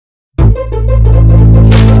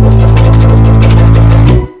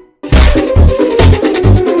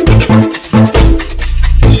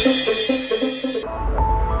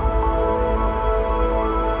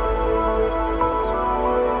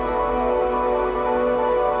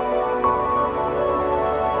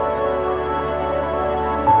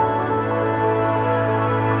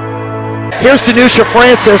Here's Danusha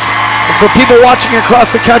Francis. And for people watching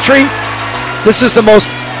across the country, this is the most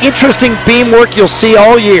interesting beam work you'll see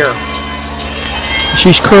all year.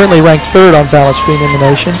 She's currently ranked 3rd on balance beam in the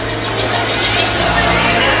nation.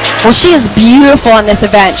 Well, she is beautiful in this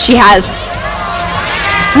event. She has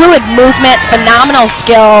fluid movement, phenomenal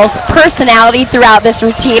skills, personality throughout this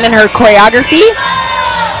routine and her choreography.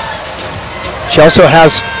 She also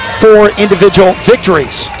has 4 individual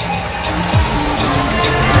victories.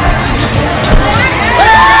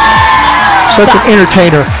 Such an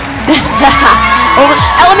entertainer. Well,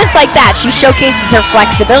 elements like that, she showcases her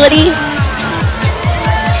flexibility.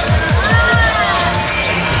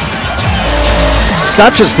 It's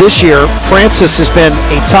not just this year. Francis has been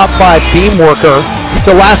a top 5 beam worker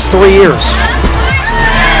the last 3 years.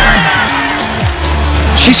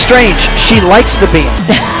 She's strange. She likes the beam.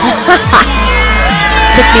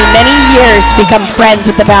 Took me many years to become friends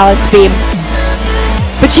with the balance beam.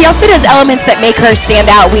 But she also does elements that make her stand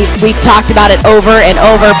out. We've talked about it over and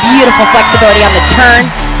over. Beautiful flexibility on the turn.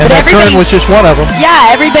 And but that turn was just one of them. Yeah,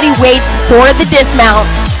 everybody waits for the dismount.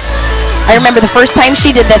 I remember the first time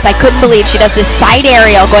she did this, I couldn't believe she does this side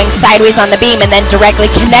aerial going sideways on the beam and then directly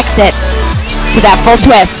connects it to that full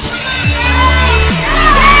twist.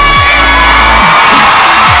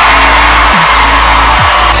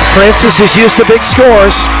 Francis is used to big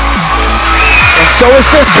scores, and so is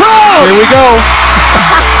this crowd. Here we go.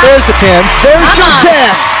 There's the 10. There's your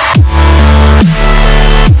 10.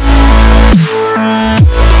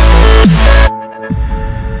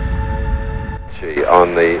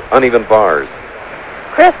 On the uneven bars.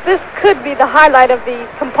 Chris, this could be the highlight of the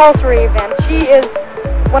compulsory event. She is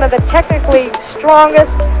one of the technically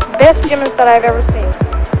strongest, best gymnasts that I've ever seen.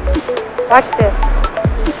 Watch this.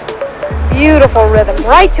 Beautiful rhythm,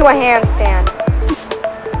 right to a handstand.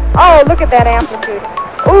 Oh, look at that amplitude.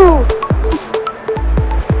 Ooh.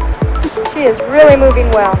 She is really moving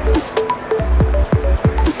well.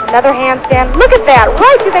 Another handstand. Look at that,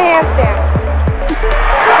 right to the handstand.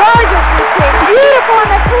 Gorgeous routine, beautiful,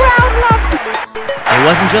 and the crowd loved it. It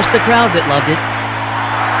wasn't just the crowd that loved it.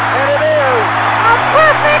 And it is a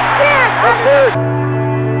perfect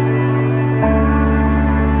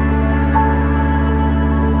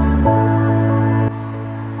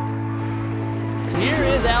 10. Here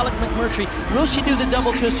is Alec McMurtry. Will she do the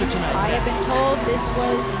double twister tonight? I have been told this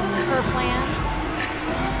was her plan.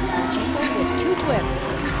 Jingle with 2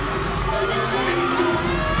 twists.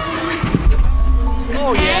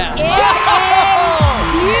 Oh, yeah. And it's a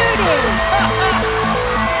beauty.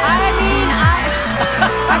 I mean,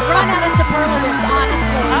 I've run out of superlatives,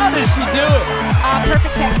 honestly. How does she do it?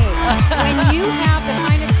 Perfect technique. When you have the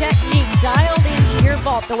kind of technique dialed into your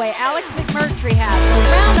vault the way Alex McMurtry has, the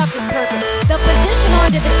round up is perfect. The position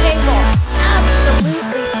onto the table,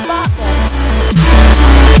 absolutely spotless.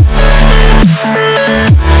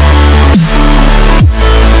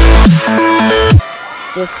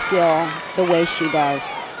 This skill, the way she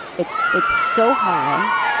does, it's so high.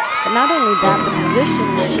 But not only that, the position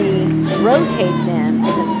she rotates in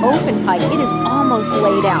is an open pike. It is almost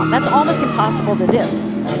laid out. That's almost impossible to do.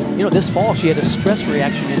 You know, this fall she had a stress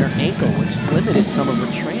reaction in her ankle, which limited some of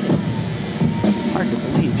her training. Hard to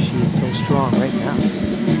believe she is so strong right now.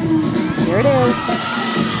 Here it is.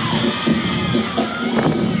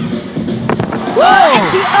 Whoa! And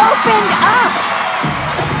she opened up.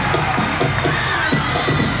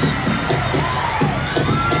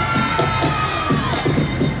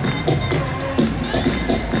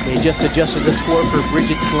 They just adjusted the score for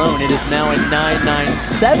Bridget Sloan. It is now at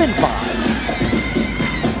 9.975.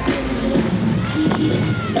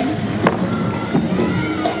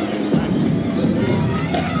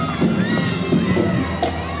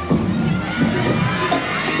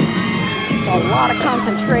 A lot of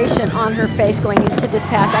concentration on her face going into this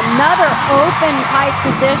pass. Another open pike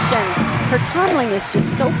position. Her tumbling is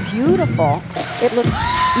just so beautiful. It looks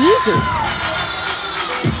easy.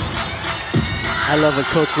 I love what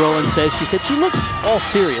Coach Rowland says. She said she looks all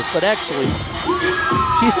serious, but actually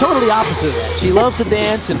she's totally opposite of that. She loves to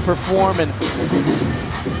dance and perform, and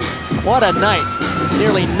what a night.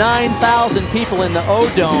 Nearly 9,000 people in the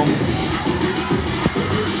O-Dome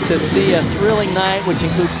to see a thrilling night, which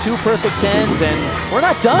includes 2 perfect 10s, and we're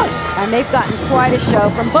not done. And they've gotten quite a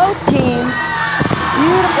show from both teams.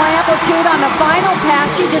 Beautiful amplitude on the final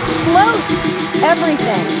pass. She just floats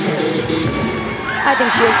everything. I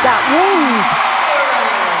think she has got wings.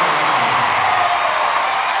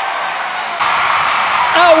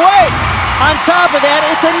 Oh, wait! On top of that,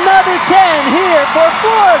 it's another 10 here for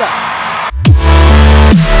Florida.